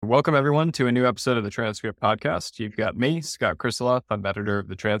Welcome everyone to a new episode of the Transcript Podcast. You've got me, Scott Kristoff. I'm editor of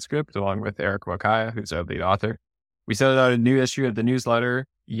the Transcript, along with Eric Wakaya, who's our lead author. We sent out a new issue of the newsletter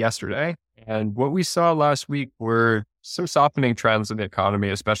yesterday, and what we saw last week were some softening trends in the economy,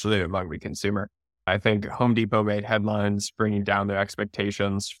 especially among the consumer. I think Home Depot made headlines bringing down their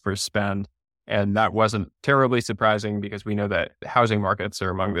expectations for spend, and that wasn't terribly surprising because we know that housing markets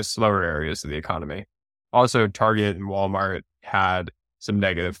are among the slower areas of the economy. Also, Target and Walmart had some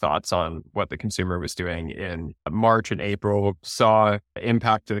negative thoughts on what the consumer was doing in March and April, saw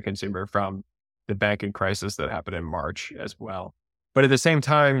impact to the consumer from the banking crisis that happened in March as well. But at the same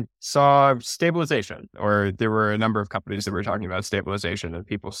time, saw stabilization, or there were a number of companies that were talking about stabilization and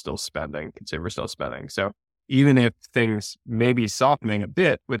people still spending, consumers still spending. So even if things may be softening a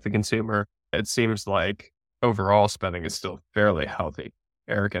bit with the consumer, it seems like overall spending is still fairly healthy.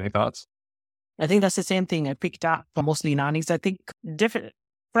 Eric, any thoughts? I think that's the same thing I picked up mostly in earnings. I think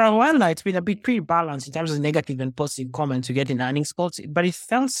for a while now, it's been a bit pretty balanced in terms of negative and positive comments you get in earnings calls, but it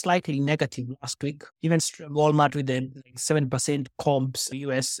felt slightly negative last week. Even Walmart with the 7% comps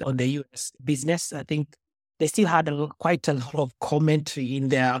on the US business, I think they still had quite a lot of commentary in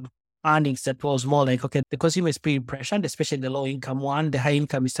their earnings that was more like, okay, the consumer is pretty pressured, especially the low income one. The high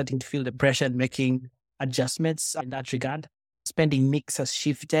income is starting to feel the pressure and making adjustments in that regard. Spending mix has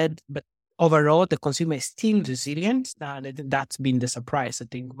shifted, but overall, the consumer is still resilient. And that's been the surprise. I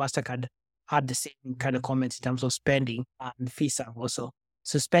think MasterCard had the same kind of comments in terms of spending, and Visa also.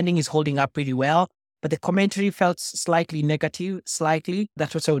 So spending is holding up pretty well, but the commentary felt slightly negative, slightly.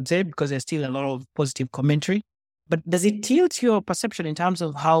 That's what I would say, because there's still a lot of positive commentary. But does it tilt your perception in terms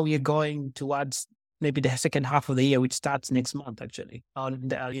of how we're going towards maybe the second half of the year, which starts next month, actually,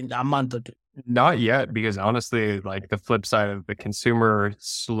 in a month or two? Not yet, because honestly, like the flip side of the consumer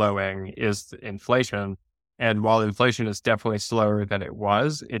slowing is inflation. And while inflation is definitely slower than it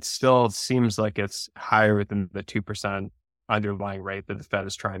was, it still seems like it's higher than the 2% underlying rate that the Fed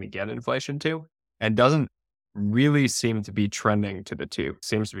is trying to get inflation to, and doesn't really seem to be trending to the 2. It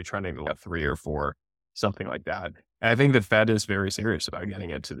seems to be trending to 3 or 4, something like that. And I think the Fed is very serious about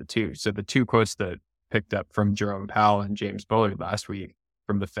getting it to the 2. So the 2 quotes that picked up from Jerome Powell and James Bullard last week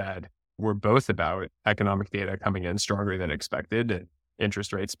from the Fed were both about economic data coming in stronger than expected and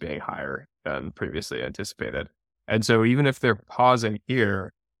interest rates being higher than previously anticipated. And so even if they're pausing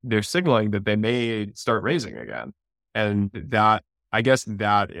here, they're signaling that they may start raising again. And that, I guess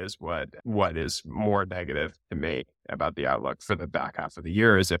that is what is more negative to me about the outlook for the back half of the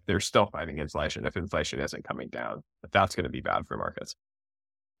year, is if they're still fighting inflation, if inflation isn't coming down, but that's going to be bad for markets.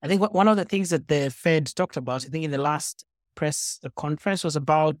 I think one of the things that the Fed talked about, I think in the last press conference, was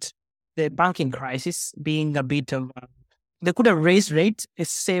about the banking crisis being a bit of, they could have raised rates,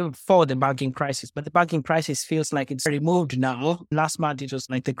 same for the banking crisis, but the banking crisis feels like it's removed now. Last month, it was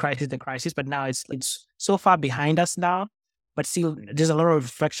like the crisis, but now it's so far behind us now. But still, there's a lot of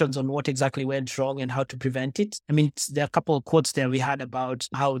reflections on what exactly went wrong and how to prevent it. I mean, there are a couple of quotes there we had about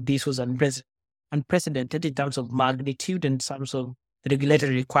how this was unprecedented in terms of magnitude and terms of the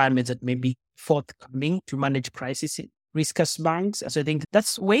regulatory requirements that may be forthcoming to manage crisis risk as banks. So I think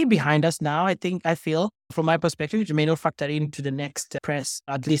that's way behind us now. I feel from my perspective, it may not factor into the next press,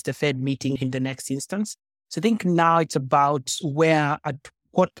 at least the Fed meeting in the next instance. So I think now it's about at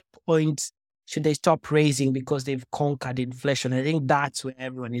what point should they stop raising because they've conquered inflation. I think that's where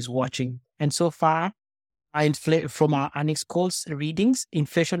everyone is watching. And so far, from our earnings calls readings,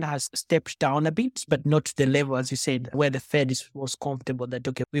 inflation has stepped down a bit, but not to the level, as you said, where the Fed was comfortable that,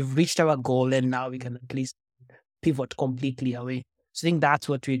 okay, we've reached our goal and now we can at least pivot completely away. So I think that's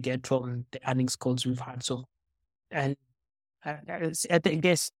what we get from the earnings calls we've had. So, and I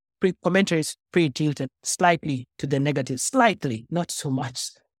guess commentary is pretty tilted slightly to the negative, slightly, not so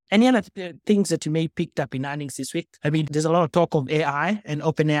much. Any other things that you may picked up in earnings this week? I mean, there's a lot of talk of AI, and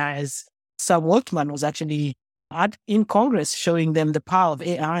OpenAI, as Sam Altman was actually in Congress showing them the power of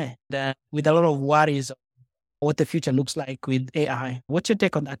AI, with a lot of worries of what the future looks like with AI. What's your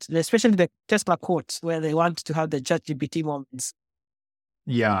take on that? Especially the Tesla quotes where they want to have the ChatGPT moments.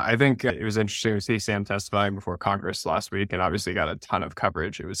 Yeah, I think it was interesting to see Sam testifying before Congress last week, and obviously got a ton of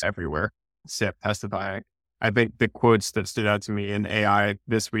coverage. It was everywhere, Sam testifying. I think the quotes that stood out to me in AI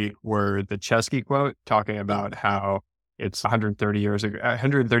this week were the Chesky quote talking about how it's 130 years ago,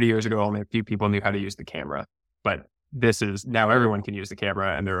 only a few people knew how to use the camera. But this is now everyone can use the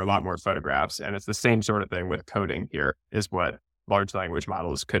camera, and there are a lot more photographs. And it's the same sort of thing with coding here, is what large language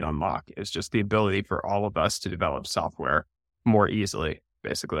models could unlock. It's just the ability for all of us to develop software more easily,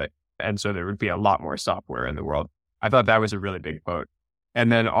 basically. And so there would be a lot more software in the world. I thought that was a really big quote.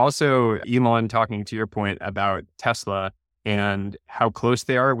 And then also Elon talking to your point about Tesla and how close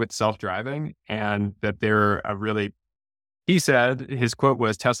they are with self-driving, and that they're he said, his quote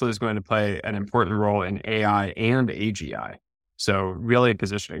was, Tesla is going to play an important role in AI and AGI. So really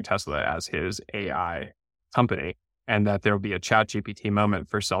positioning Tesla as his AI company, and that there'll be a ChatGPT moment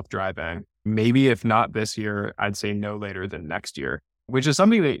for self-driving. Maybe if not this year, I'd say no later than next year, which is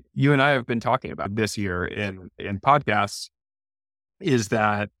something that you and I have been talking about this year in podcasts, is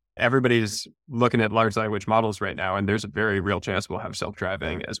that everybody's looking at large language models right now, and there's a very real chance we'll have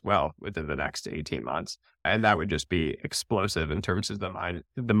self-driving as well within the next 18 months. And that would just be explosive in terms of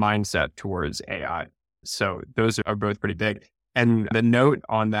the mindset towards AI. So those are both pretty big. And the note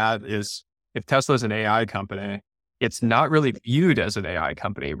on that is, if Tesla's an AI company, it's not really viewed as an AI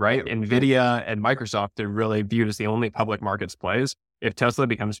company, right? NVIDIA and Microsoft are really viewed as the only public markets plays. If Tesla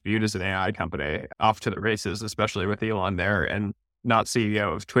becomes viewed as an AI company, off to the races, especially with Elon there and not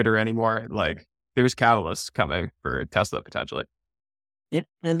CEO of Twitter anymore, like there's catalysts coming for Tesla potentially. Yeah,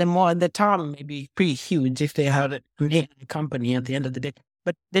 and the term may be pretty huge if they had an AI company at the end of the day.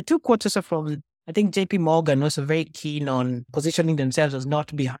 But the two quotes are from, I think JP Morgan was very keen on positioning themselves as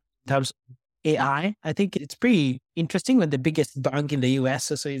not behind in terms of AI. I think it's pretty interesting when the biggest bank in the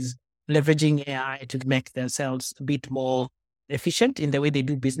US also is leveraging AI to make themselves a bit more efficient in the way they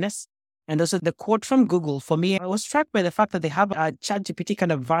do business. And also the quote from Google, for me, I was struck by the fact that they have a ChatGPT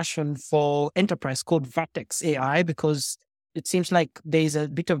kind of version for enterprise called Vertex AI, because it seems like there's a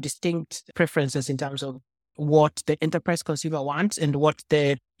bit of distinct preferences in terms of what the enterprise consumer wants and what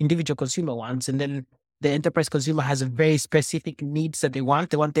the individual consumer wants. And then the enterprise consumer has a very specific needs that they want.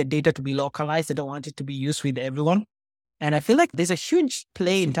 They want their data to be localized. They don't want it to be used with everyone. And I feel like there's a huge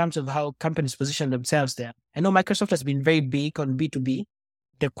play in terms of how companies position themselves there. I know Microsoft has been very big on B2B.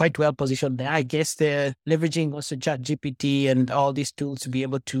 They're quite well positioned there. I guess they're leveraging also ChatGPT and all these tools to be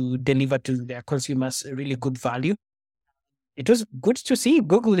able to deliver to their consumers a really good value. It was good to see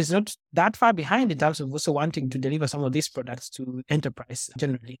Google is not that far behind in terms of also wanting to deliver some of these products to enterprise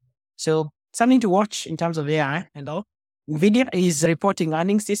generally. So something to watch in terms of AI and all. NVIDIA is reporting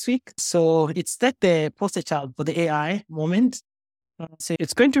earnings this week. So it's the poster child for the AI moment. So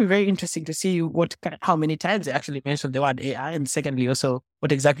it's going to be very interesting to see how many times they actually mention the word AI, and secondly, also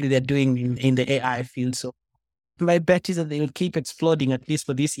what exactly they're doing in the AI field. So my bet is that they will keep exploding, at least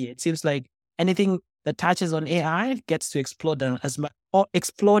for this year. It seems like anything that touches on AI gets to explode as much, or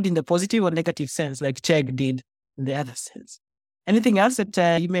explode in the positive or negative sense, like Chegg did in the other sense. Anything else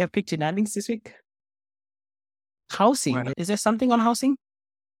that you may have picked in earnings this week? Housing. Is there something on housing?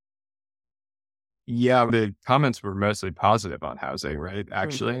 Yeah, the comments were mostly positive on housing, right?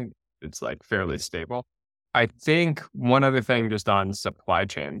 Actually, it's like fairly stable. I think one other thing just on supply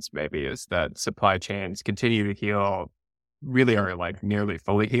chains maybe is that supply chains continue to heal, really are like nearly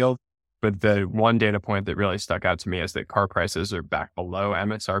fully healed. But the one data point that really stuck out to me is that car prices are back below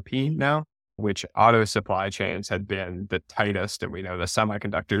MSRP now, which auto supply chains had been the tightest. And we know the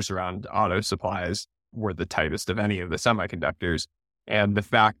semiconductors around auto supplies were the tightest of any of the semiconductors. And the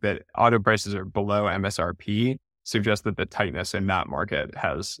fact that auto prices are below MSRP suggests that the tightness in that market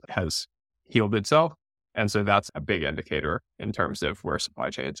has healed itself. And so that's a big indicator in terms of where supply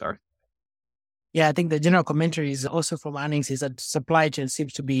chains are. Yeah, I think the general commentary is also from earnings is that supply chain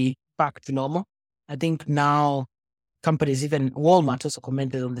seems to be back to normal. I think now companies, even Walmart also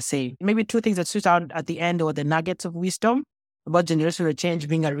commented on the same. Maybe two things that stood out at the end or the nuggets of wisdom about generational change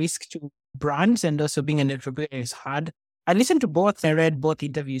being a risk to brands and also being an entrepreneur is hard. I listened to both. I read both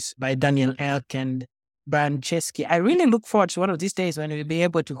interviews by Daniel Ek and Brian Chesky. I really look forward to one of these days when we'll be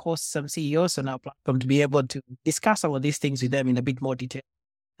able to host some CEOs on our platform to be able to discuss some of these things with them in a bit more detail.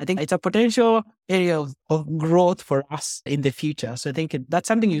 I think it's a potential area of growth for us in the future. So I think that's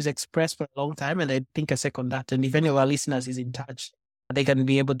something you've expressed for a long time, and I think I second that. And if any of our listeners is in touch, they can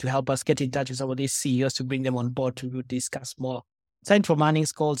be able to help us get in touch with some of these CEOs to bring them on board to discuss more. Aside from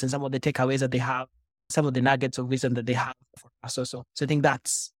earnings calls and some of the takeaways that they have, some of the nuggets of wisdom that they have for us also. So I think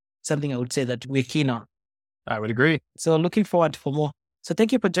that's something I would say that we're keen on. I would agree. So looking forward for more. So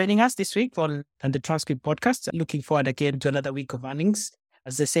thank you for joining us this week on the Transcript Podcast. Looking forward again to another week of earnings.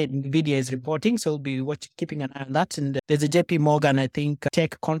 As I said, NVIDIA is reporting, so we'll be keeping an eye on that. And there's a JP Morgan, I think,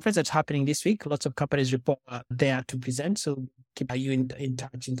 tech conference that's happening this week. Lots of companies report there to present. So keep you in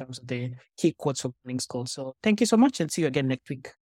touch in terms of the key quotes for earnings calls. So thank you so much and see you again next week.